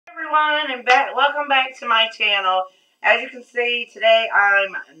everyone, and welcome back to my channel. As you can see, today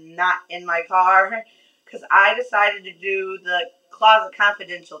I'm not in my car because I decided to do the Closet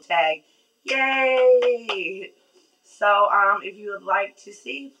Confidential tag. Yay! So, if you would like to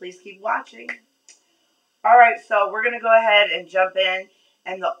see, please keep watching. Alright, so we're going to go ahead and jump in.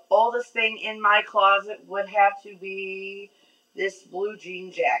 And the oldest thing in my closet would have to be this blue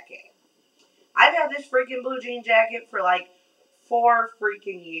jean jacket. I've had this freaking blue jean jacket for like 4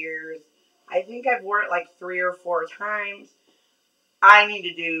 freaking years. I think I've worn it like 3 or 4 times. I need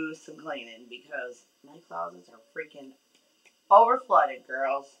to do some cleaning because my closets are freaking overflooded,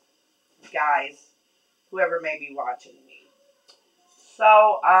 girls, guys, whoever may be watching me.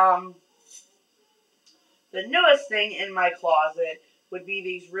 So, the newest thing in my closet would be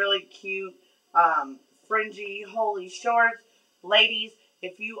these really cute, fringy, holy shorts. Ladies,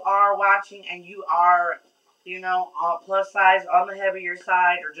 if you are watching and you are, you know, plus size, on the heavier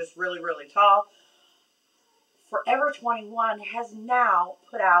side, or just really, really tall, Forever 21 has now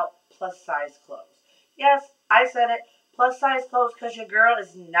put out plus size clothes. Yes, I said it, plus size clothes, because your girl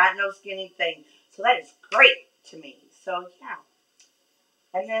is not no skinny thing. So that is great to me. So, yeah.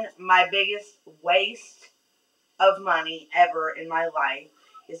 And then my biggest waste of money ever in my life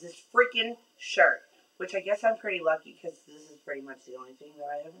is this freaking shirt. Which I guess I'm pretty lucky because this is pretty much the only thing that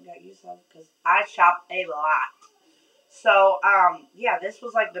I haven't got use of because I shop a lot. So, yeah, this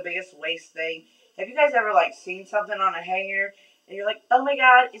was like the biggest waste thing. Have you guys ever like seen something on a hanger and you're like, oh my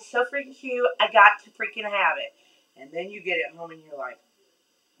god, it's so freaking cute, I got to freaking have it. And then you get it home and you're like,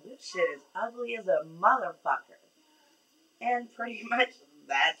 this shit is ugly as a motherfucker. And pretty much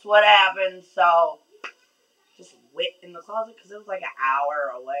that's what happened. So, just wait in the closet because it was like an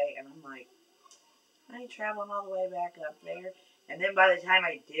hour away and I'm like, I ain't traveling all the way back up there. And then by the time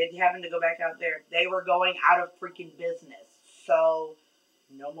I did happen to go back out there, they were going out of freaking business. So,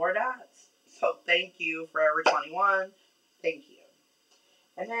 no more dots. So, thank you, Forever 21. Thank you.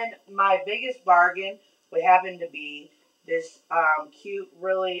 And then, my biggest bargain would happen to be this cute,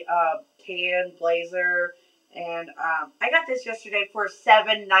 really tan blazer. And I got this yesterday for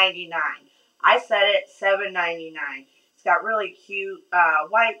 $7.99. I said it, $7.99. It's got really cute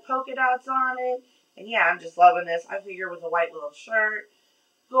white polka dots on it. And yeah, I'm just loving this. I figure with a white little shirt,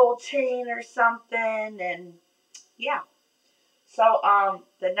 gold chain or something, and yeah. So,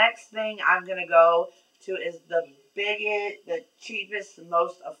 the next thing I'm going to go to is the biggest, the cheapest,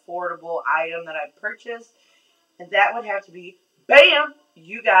 most affordable item that I've purchased. And that would have to be, bam,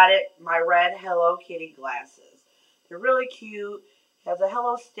 you got it, my red Hello Kitty glasses. They're really cute. Has a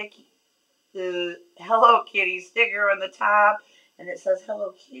Hello Kitty sticker on the top, and it says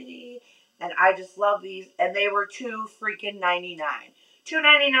Hello Kitty. And I just love these. And they were $2.99.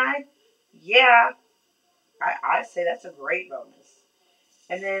 $2.99? Yeah. I say that's a great bonus.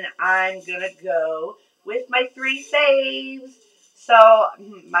 And then I'm going to go with my 3 faves. So,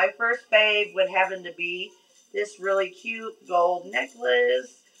 my first fave would happen to be this really cute gold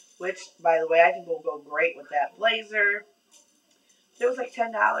necklace. Which, by the way, I think will go great with that blazer. It was like $10.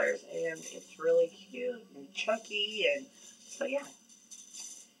 And it's really cute and chunky. And so, yeah.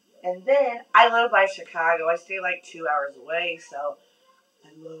 And then, I live by Chicago. I stay like 2 hours away, so I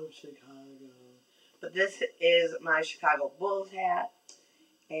love Chicago. But this is my Chicago Bulls hat.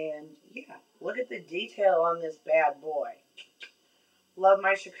 And, yeah, look at the detail on this bad boy. Love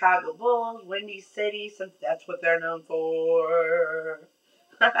my Chicago Bulls, Windy City, since that's what they're known for.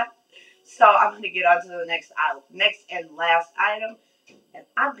 So, I'm going to get on to the next and last item. And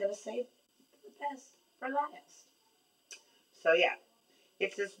I'm going to save the best for last. So, yeah.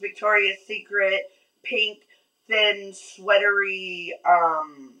 It's this Victoria's Secret pink, thin, sweatery,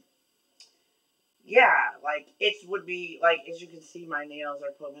 yeah, like, it would be, like, as you can see, my nails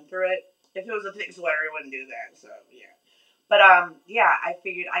are poking through it. If it was a thick sweater, it wouldn't do that, so, yeah. But, yeah, I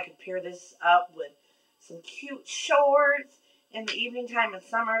figured I could pair this up with some cute shorts in the evening time in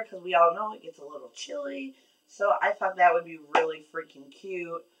summer, because we all know it gets a little chilly. So, I thought that would be really freaking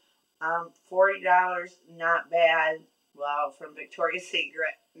cute. $40, not bad. Well, from Victoria's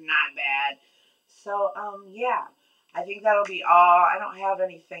Secret, not bad. So, yeah, I think that'll be all. I don't have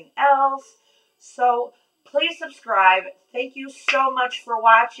anything else. So, please subscribe. Thank you so much for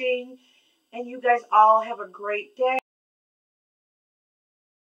watching. And you guys all have a great day.